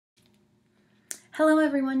Hello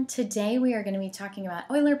everyone, today we are going to be talking about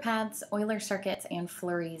Euler paths, Euler circuits, and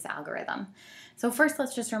Fleury's algorithm. So first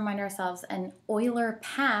let's just remind ourselves an Euler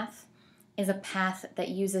path is a path that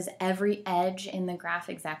uses every edge in the graph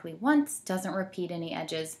exactly once, doesn't repeat any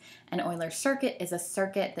edges. An Euler circuit is a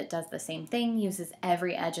circuit that does the same thing, uses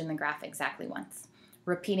every edge in the graph exactly once.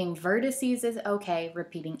 Repeating vertices is okay,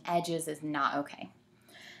 repeating edges is not okay.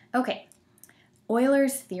 Okay,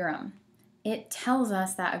 Euler's theorem. It tells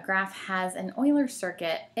us that a graph has an Euler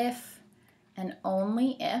circuit if and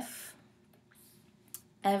only if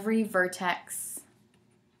every vertex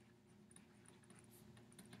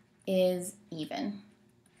is even.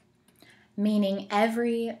 Meaning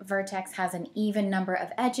every vertex has an even number of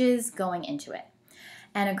edges going into it.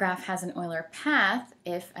 And a graph has an Euler path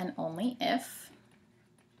if and only if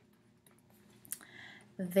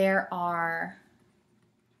there are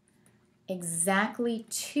exactly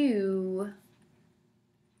two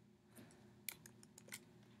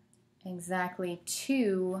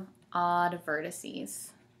odd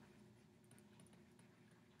vertices.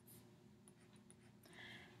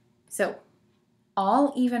 So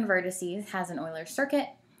all even vertices has an Euler circuit.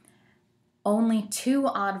 Only two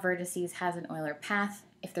odd vertices has an Euler path.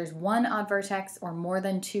 If there's one odd vertex or more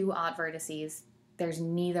than two odd vertices, there's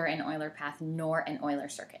neither an Euler path nor an Euler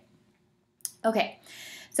circuit. Okay,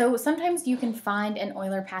 so sometimes you can find an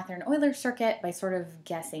Euler path or an Euler circuit by sort of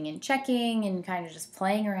guessing and checking and kind of just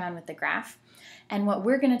playing around with the graph. And what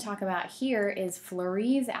we're going to talk about here is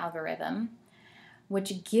Fleury's algorithm,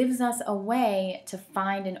 which gives us a way to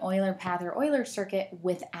find an Euler path or Euler circuit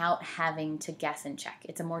without having to guess and check.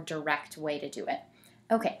 It's a more direct way to do it.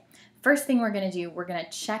 Okay, first thing we're going to do, we're going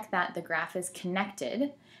to check that the graph is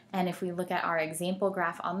connected. And if we look at our example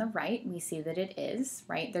graph on the right, we see that it is,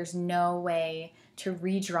 right? There's no way to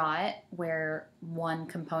redraw it where one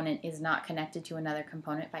component is not connected to another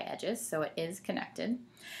component by edges, so it is connected.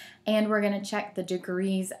 And we're going to check the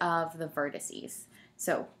degrees of the vertices.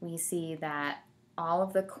 So we see that all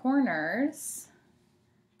of the corners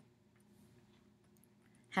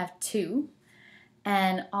have 2,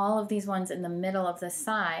 and all of these ones in the middle of the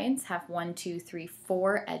sides have 1, 2, 3,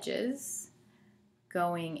 4 edges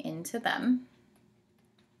going into them.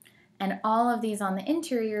 And all of these on the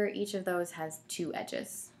interior, each of those has 2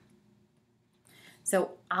 edges.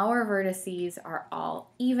 So our vertices are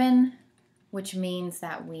all even, which means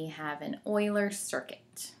that we have an Euler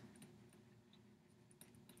circuit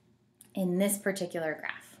in this particular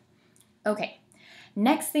graph. Okay,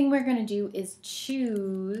 next thing we're going to do is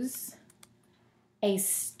choose a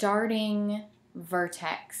starting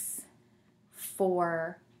vertex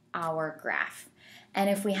for our graph. And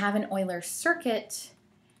if we have an Euler circuit,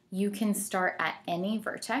 you can start at any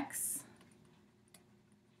vertex.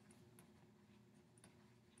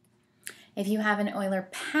 If you have an Euler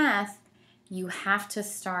path, you have to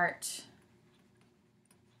start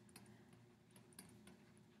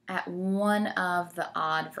at one of the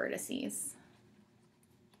odd vertices.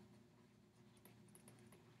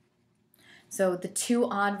 So the 2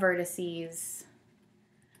 odd vertices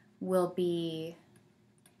will be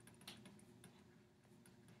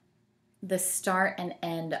the start and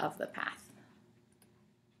end of the path.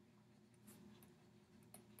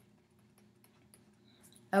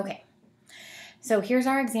 Okay, so here's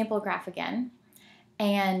our example graph again.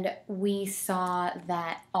 And we saw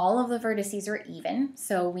that all of the vertices are even.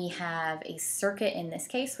 So we have a circuit in this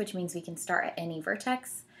case, which means we can start at any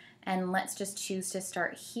vertex. And let's just choose to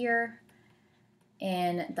start here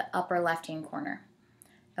in the upper left-hand corner.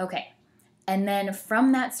 Okay, and then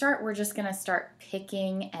from that start, we're just gonna start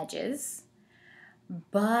picking edges.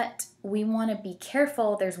 But we wanna be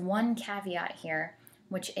careful. There's one caveat here,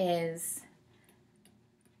 which is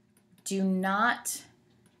do not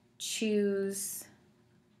choose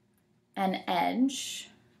an edge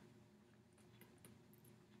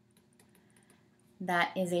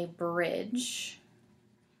that is a bridge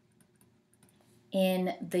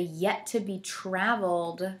in the yet to be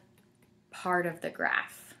traveled part of the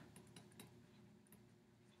graph.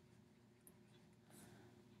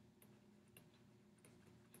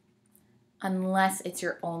 Unless it's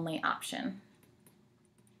your only option.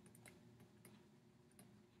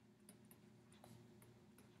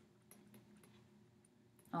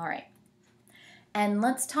 All right. And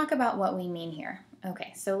let's talk about what we mean here.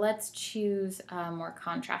 Okay, so let's choose a more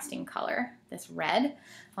contrasting color, this red.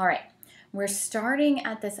 All right, we're starting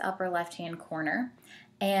at this upper left-hand corner,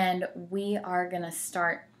 and we are gonna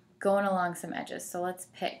start going along some edges. So let's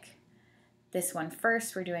pick this one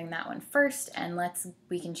first. We're doing that one first, and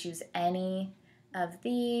we can choose any of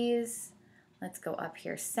these. Let's go up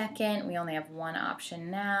here second. We only have one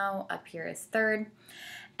option now. Up here is third.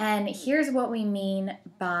 And here's what we mean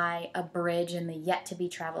by a bridge in the yet to be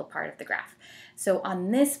traveled part of the graph. So on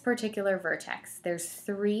this particular vertex, there's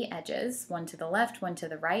 3 edges, one to the left, one to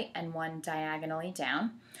the right, and one diagonally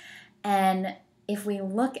down. And if we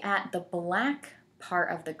look at the black part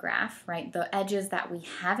of the graph, right, the edges that we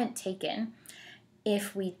haven't taken,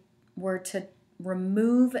 if we were to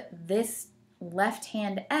remove this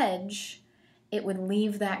left-hand edge, it would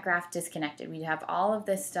leave that graph disconnected. We'd have all of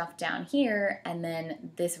this stuff down here and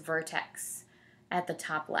then this vertex at the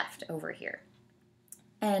top left over here.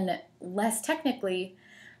 And less technically,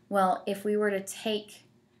 well, if we were to take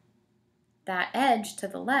that edge to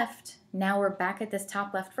the left, now we're back at this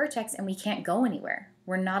top left vertex and we can't go anywhere.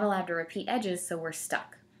 We're not allowed to repeat edges, so we're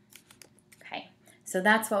stuck. Okay, so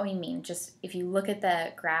that's what we mean. Just if you look at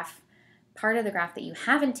the graph, part of the graph that you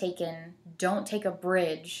haven't taken, don't take a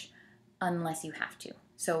bridge unless you have to.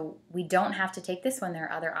 So we don't have to take this one. There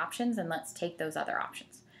are other options, and let's take those other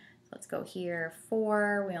options. So let's go here,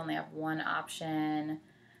 4. We only have one option.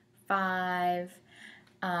 5.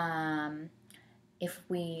 If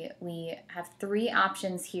we have 3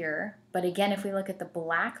 options here, but again, if we look at the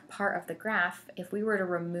black part of the graph, if we were to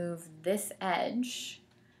remove this edge,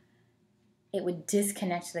 it would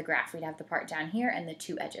disconnect the graph. We'd have the part down here and the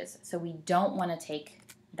 2 edges. So we don't want to take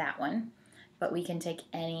that one, but we can take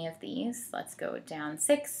any of these. Let's go down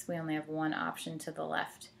 6. We only have one option to the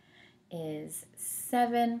left is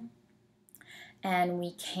 7. And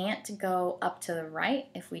we can't go up to the right.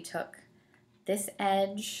 If we took this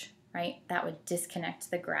edge, right, that would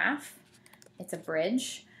disconnect the graph. It's a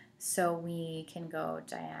bridge. So we can go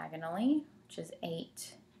diagonally, which is 8.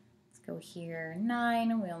 Let's go here,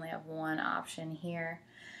 9. We only have one option here,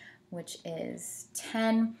 which is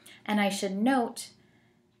 10. And I should note,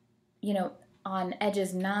 you know, on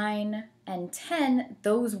edges 9 and 10,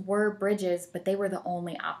 those were bridges, but they were the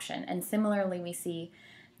only option. And similarly, we see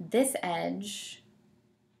this edge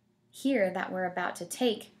here that we're about to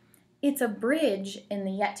take, it's a bridge in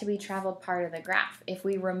the yet to be traveled part of the graph. If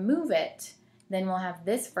we remove it, then we'll have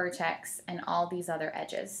this vertex and all these other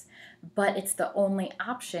edges. But it's the only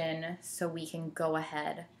option, so we can go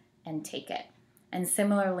ahead and take it. And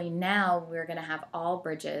similarly, now we're going to have all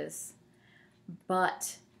bridges,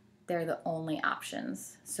 but they're the only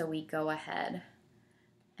options, so we go ahead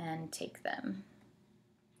and take them.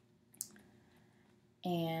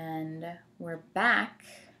 And we're back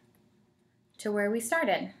to where we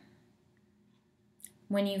started.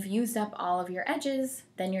 When you've used up all of your edges,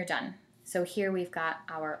 then you're done. So here we've got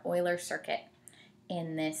our Euler circuit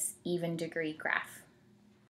in this even degree graph.